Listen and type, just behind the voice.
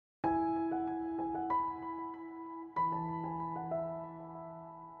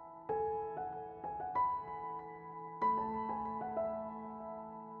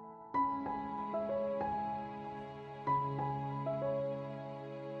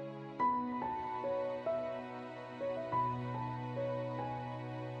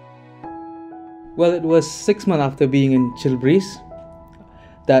Well, it was 6 months after being in Chillibreeze.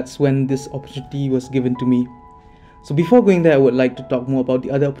 That's when this opportunity was given to me. So before going there, I would like to talk more about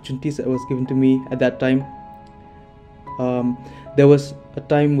the other opportunities that was given to me at that time. There was a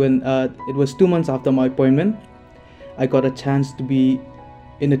time when it was 2 months after my appointment. I got a chance to be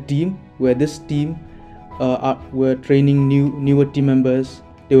in a team where this team were training newer team members.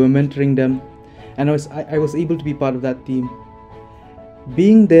 They were mentoring them, and I was able to be part of that team.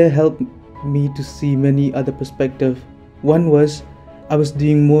 Being there helped me to see many other perspectives. One was I was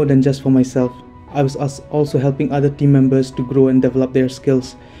doing more than just for myself. I was also helping other team members to grow and develop their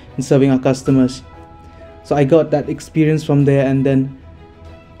skills in serving our customers. So I got that experience from there, and then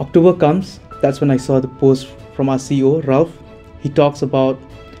October comes. That's when I saw the post from our CEO, Ralph. He talks about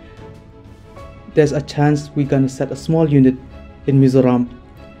there's a chance we're gonna set a small unit in Mizoram.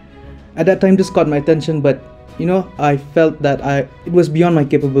 At that time, this caught my attention, but I felt that it was beyond my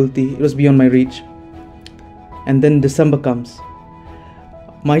capability. It was beyond my reach. And then December comes.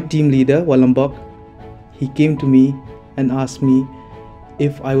 My team leader, Walambok, he came to me and asked me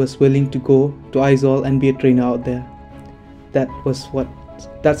if I was willing to go to Aizawl and be a trainer out there.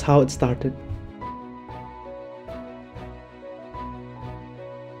 That's how it started.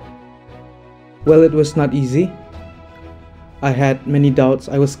 Well, it was not easy. I had many doubts.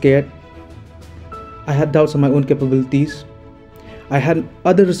 I was scared. I had doubts on my own capabilities. I had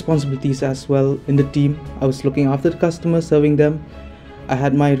other responsibilities as well in the team. I was looking after the customers, serving them. I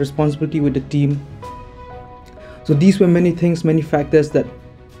had my responsibility with the team. So these were many things, many factors that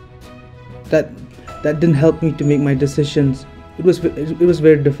didn't help me to make my decisions. It was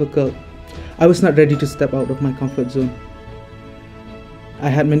very difficult. I was not ready to step out of my comfort zone. I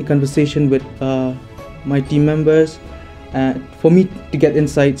had many conversations with my team members for me to get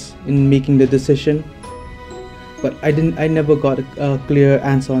insights in making the decision, but I never got a clear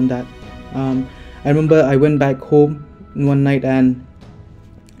answer on that. I remember I went back home one night and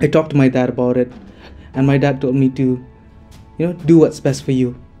I talked to my dad about it, and my dad told me to do what's best for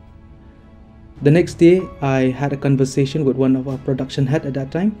you. The next day I had a conversation with one of our production head at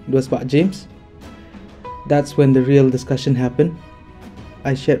that time. It was Pak James. That's when the real discussion happened.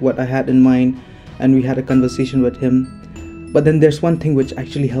 I shared what I had in mind and we had a conversation with him. But then there's one thing which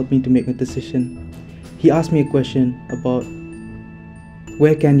actually helped me to make a decision. He asked me a question about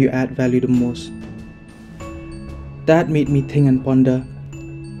where can you add value the most. That made me think and ponder.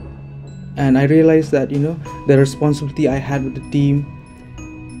 And I realized that the responsibility I had with the team,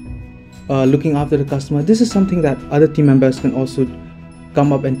 looking after the customer, this is something that other team members can also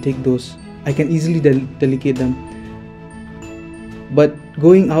come up and take those. I can easily delegate them. But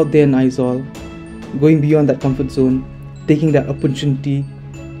going out there in Aizawl, going beyond that comfort zone, taking that opportunity,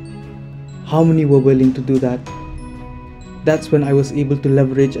 how many were willing to do that? That's when I was able to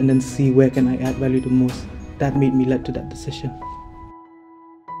leverage and then see where can I add value the most. That made me lead to that decision.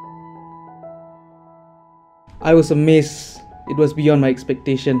 I was amazed. It was beyond my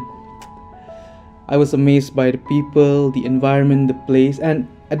expectation. I was amazed by the people, the environment, the place, and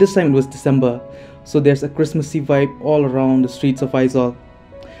at this time it was December, so there's a Christmassy vibe all around the streets of Aizawl.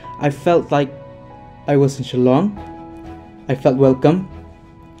 I felt like I was in Shillong. I felt welcome.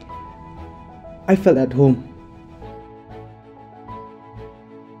 I felt at home.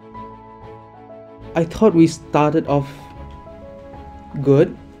 I thought we started off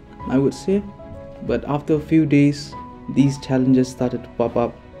good, I would say, but after a few days, these challenges started to pop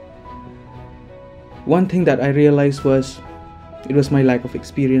up. One thing that I realized was it was my lack of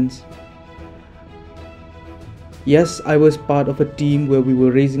experience. Yes, I was part of a team where we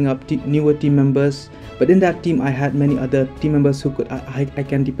were raising up newer team members, but in that team I had many other team members who I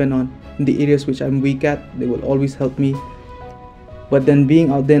can depend on. In the areas which I'm weak at, they will always help me. But then being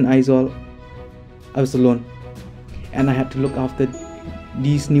out there in Aizawl, I was alone, and I had to look after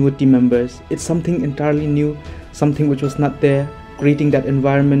these newer team members. It's something entirely new, something which was not there, creating that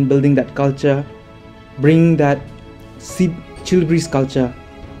environment, building that culture, bringing that Chillibreeze culture.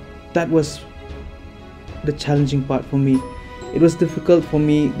 That was the challenging part for me. It was difficult for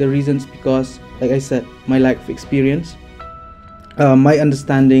me, the reasons because, like I said, my lack of experience, my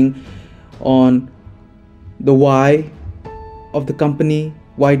understanding on the why of the company,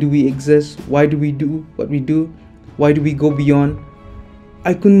 why do we exist, why do we do what we do, why do we go beyond.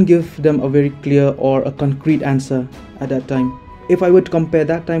 I couldn't give them a very clear or a concrete answer at that time. If I were to compare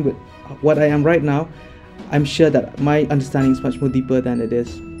that time with what I am right now, I'm sure that my understanding is much more deeper than it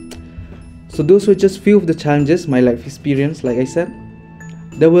is. So those were just few of the challenges, my life experience, like I said.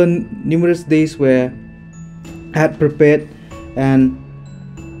 There were numerous days where I had prepared and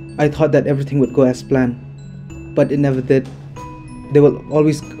I thought that everything would go as planned, but it never did. there will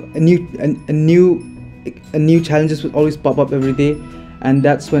always a new challenges will always pop up every day, and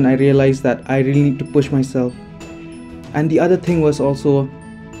that's when I realized that I really need to push myself. And the other thing was also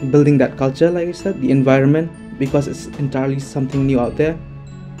building that culture, like I said, the environment, because it's entirely something new out there.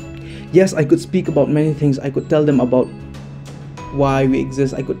 Yes, I could speak about many things. I could tell them about why we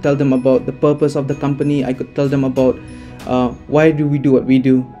exist. I could tell them about the purpose of the company. I could tell them about why do we do what we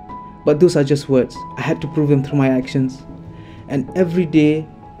do. But those are just words. I had to prove them through my actions. And every day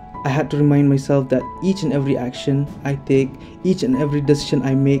I had to remind myself that each and every action I take, each and every decision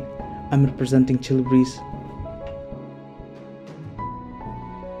I make, I'm representing Chillibreeze.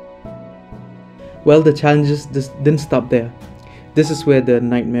 Well, the challenges didn't stop there. This is where the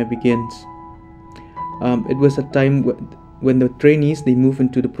nightmare begins. It was a time when the trainees, they move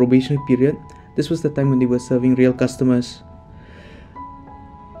into the probationary period. This was the time when they were serving real customers.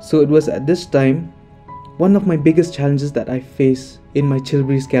 So it was at this time, one of my biggest challenges that I faced in my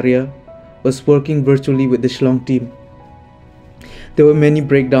Chillibreeze career was working virtually with the Shillong team. There were many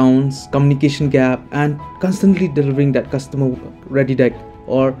breakdowns, communication gap, and constantly delivering that customer ready deck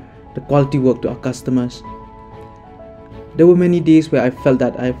or the quality work to our customers. There were many days where I felt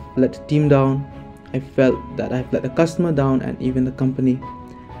that I've let the team down, I felt that I've let the customer down, and even the company.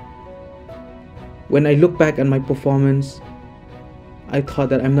 When I look back at my performance, I thought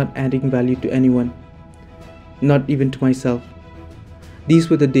that I'm not adding value to anyone, not even to myself. These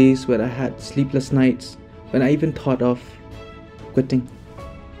were the days where I had sleepless nights, when I even thought of quitting.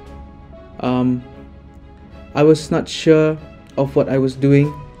 I was not sure of what I was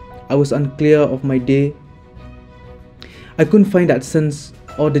doing. I was unclear of my day. I couldn't find that sense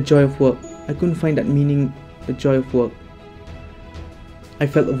or the joy of work. I couldn't find that meaning, the joy of work. I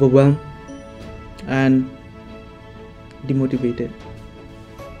felt overwhelmed and demotivated.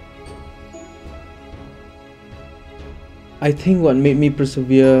 I think what made me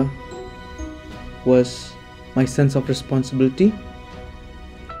persevere was my sense of responsibility,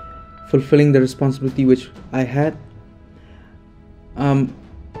 fulfilling the responsibility which I had.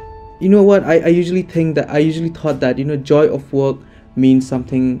 You know what, I usually thought that joy of work means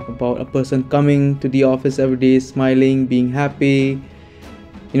something about a person coming to the office every day, smiling, being happy,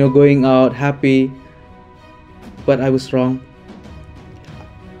 going out happy. But I was wrong.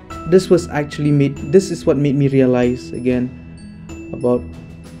 This is what made me realize again about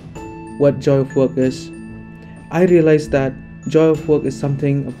what joy of work is. I realized that joy of work is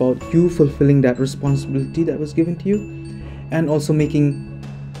something about you fulfilling that responsibility that was given to you, and also making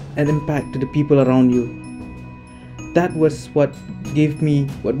an impact to the people around you. That was what made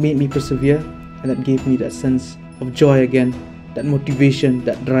me persevere, and that gave me that sense of joy again, that motivation,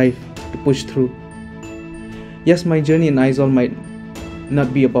 that drive to push through. Yes, my journey in Aizawl might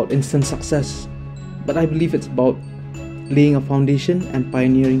not be about instant success, but I believe it's about laying a foundation and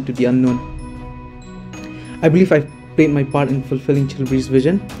pioneering to the unknown. I believe I've played my part in fulfilling Chillibreeze's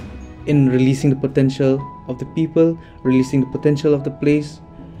vision, in releasing the potential of the people, releasing the potential of the place,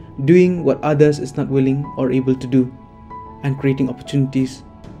 doing what others is not willing or able to do, and creating opportunities.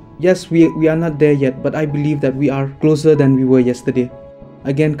 Yes, we are not there yet, but I believe that we are closer than we were yesterday.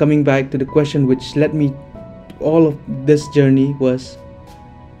 Again, coming back to the question which led me to all of this journey was,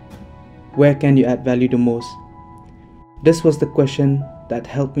 where can you add value the most? This was the question that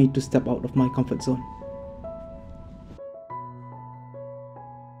helped me to step out of my comfort zone.